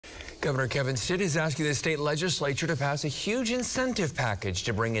Governor Kevin Stitt is asking the state legislature to pass a huge incentive package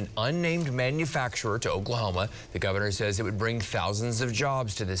to bring an unnamed manufacturer to Oklahoma. The governor says it would bring thousands of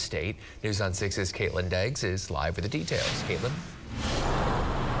jobs to the state. News on 6's Caitlin Deggs is live with the details. Caitlin.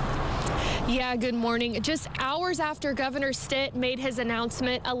 Yeah, good morning. Just hours after Governor Stitt made his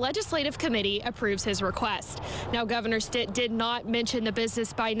announcement, a legislative committee approves his request. Now, Governor Stitt did not mention the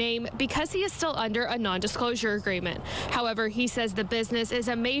business by name because he is still under a non-disclosure agreement. However, he says the business is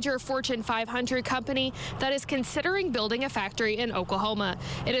a major Fortune 500 company that is considering building a factory in Oklahoma.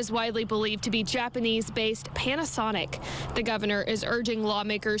 It is widely believed to be Japanese-based Panasonic. The governor is urging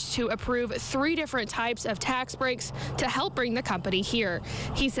lawmakers to approve 3 different types of tax breaks to help bring the company here.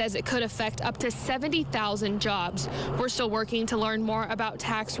 He says it could affect up to 70,000 jobs. We're still working to learn more about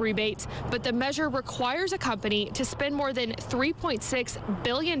tax rebates, but the measure requires a company to spend more than $3.6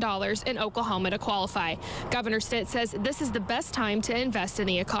 billion in Oklahoma to qualify. Governor Stitt says this is the best time to invest in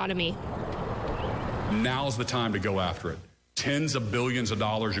the economy. Now's the time to go after it. Tens of billions of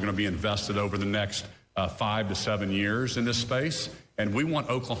dollars are going to be invested over the next 5 to 7 years in this space, and we want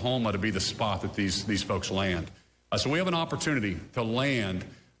Oklahoma to be the spot that these folks land. So we have an opportunity to land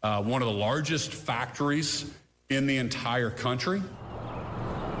one of the largest factories in the entire country.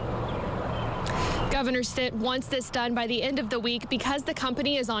 Governor Stitt wants this done by the end of the week because the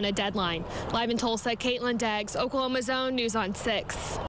company is on a deadline. Live in Tulsa, Caitlin Deggs, Oklahoma's Own News on 6.